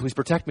things. God, please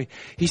protect me.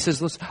 He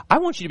says, listen, I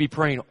want you to be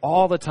praying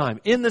all the time.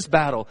 In this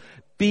battle,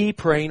 be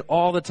praying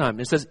all the time.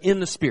 It says in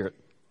the Spirit.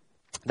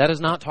 That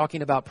is not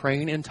talking about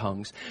praying in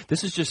tongues.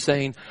 This is just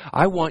saying,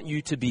 I want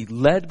you to be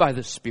led by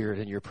the Spirit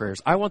in your prayers.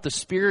 I want the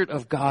Spirit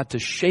of God to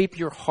shape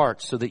your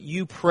heart so that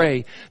you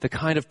pray the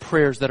kind of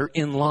prayers that are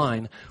in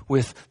line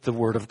with the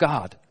Word of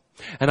God.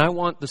 And I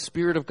want the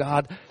Spirit of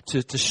God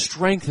to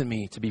strengthen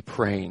me to be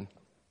praying.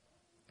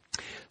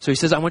 So he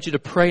says, I want you to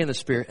pray in the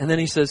Spirit. And then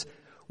he says,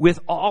 with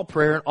all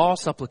prayer and all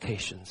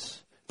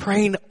supplications,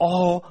 praying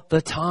all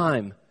the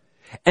time.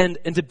 And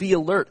to be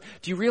alert.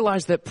 Do you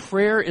realize that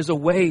prayer is a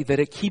way that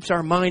it keeps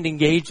our mind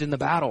engaged in the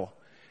battle?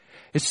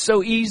 It's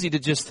so easy to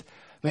just,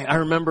 I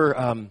remember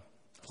a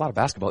lot of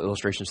basketball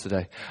illustrations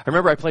today. I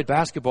remember I played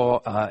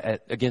basketball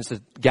against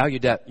the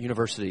Gallaudet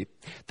University.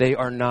 They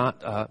are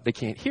not, they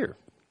can't hear.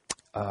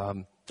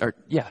 And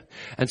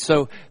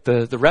so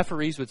the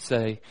referees would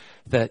say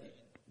that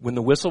when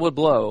the whistle would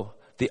blow,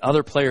 the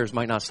other players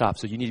might not stop,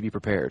 so you need to be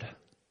prepared.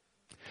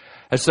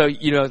 And so,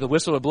 the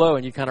whistle would blow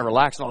and you kind of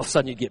relax, and all of a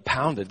sudden you get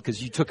pounded because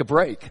you took a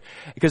break.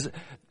 Because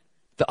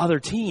the other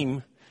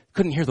team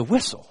couldn't hear the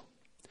whistle.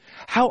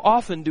 How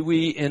often do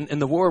we in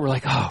the war, we're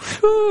like, oh,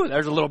 whew,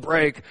 there's a little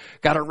break,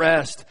 gotta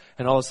rest,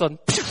 and all of a sudden,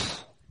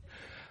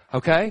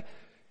 okay?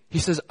 He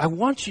says, I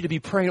want you to be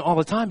praying all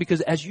the time,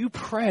 because as you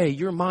pray,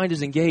 your mind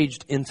is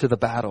engaged into the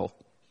battle.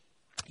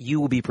 You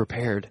will be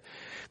prepared.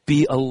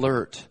 Be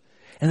alert.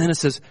 And then it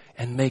says,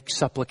 and make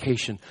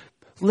supplication.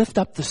 Lift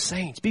up the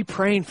saints. Be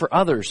praying for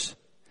others.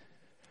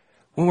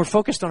 When we're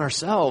focused on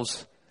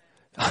ourselves,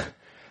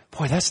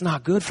 boy, that's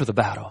not good for the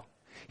battle.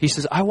 He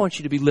says, I want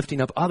you to be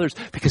lifting up others,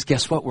 because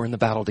guess what? We're in the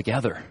battle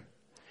together.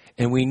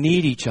 And we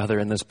need each other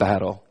in this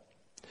battle.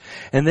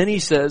 And then he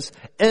says,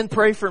 and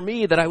pray for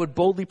me that I would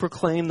boldly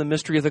proclaim the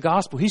mystery of the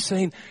gospel. He's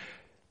saying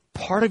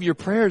part of your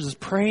prayers is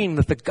praying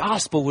that the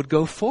gospel would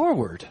go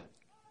forward.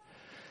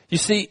 You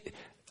see,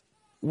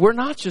 we're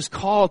not just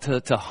called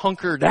to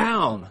hunker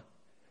down.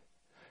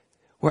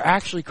 We're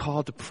actually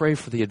called to pray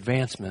for the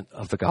advancement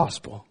of the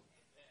gospel.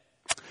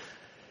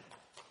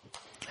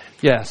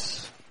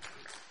 Yes.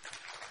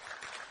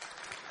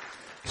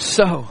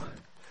 So,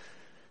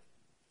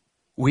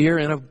 we are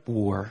in a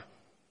war,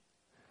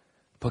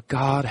 but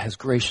God has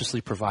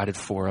graciously provided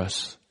for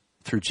us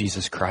through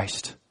Jesus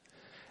Christ.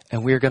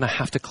 And we are going to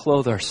have to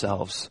clothe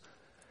ourselves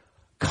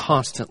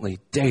constantly,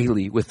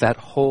 daily, with that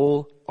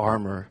whole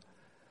armor.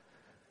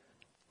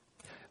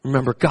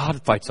 Remember,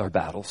 God fights our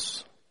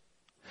battles.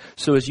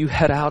 So as you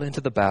head out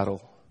into the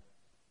battle,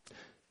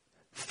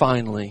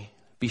 finally,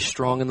 be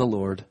strong in the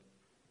Lord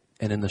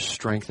and in the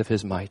strength of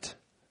His might.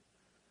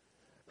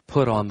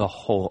 Put on the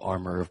whole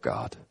armor of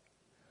God,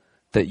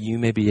 that you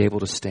may be able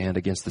to stand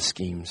against the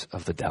schemes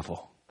of the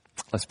devil.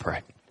 Let's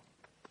pray.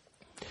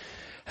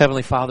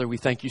 Heavenly Father, we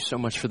thank you so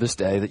much for this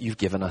day that you've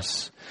given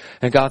us.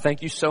 And God,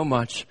 thank you so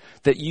much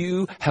that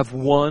you have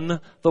won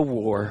the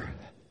war,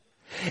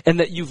 and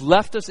that you've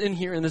left us in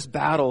here in this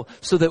battle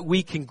so that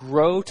we can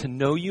grow to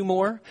know you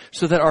more,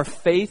 so that our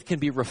faith can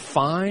be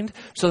refined,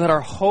 so that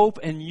our hope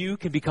in you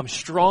can become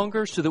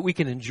stronger, so that we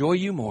can enjoy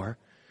you more.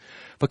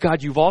 But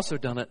God, you've also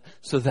done it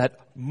so that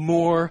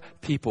more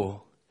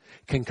people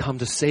can come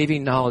to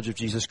saving knowledge of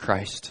Jesus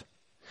Christ.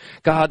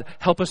 God,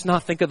 help us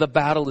not think of the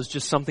battle as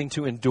just something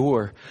to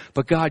endure.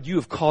 But God, you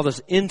have called us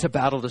into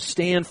battle to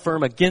stand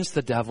firm against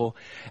the devil.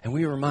 And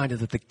we are reminded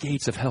that the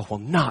gates of hell will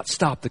not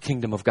stop the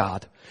kingdom of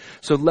God.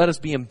 So let us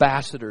be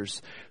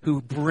ambassadors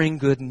who bring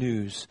good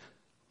news.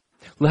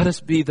 Let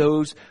us be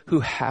those who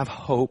have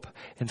hope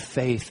and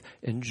faith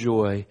and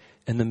joy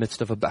in the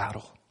midst of a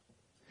battle.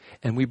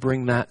 And we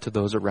bring that to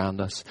those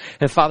around us.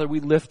 And Father, we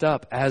lift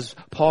up, as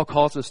Paul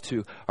calls us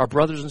to, our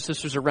brothers and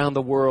sisters around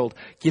the world.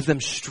 Give them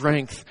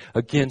strength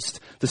against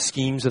the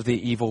schemes of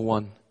the evil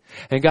one.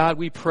 And God,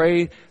 we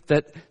pray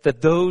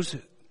that those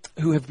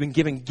who have been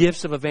given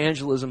gifts of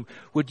evangelism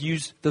would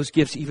use those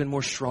gifts even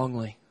more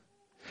strongly.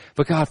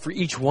 But God, for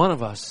each one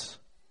of us,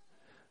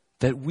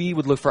 that we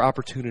would look for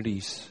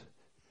opportunities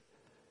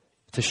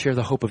to share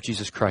the hope of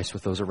Jesus Christ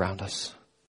with those around us.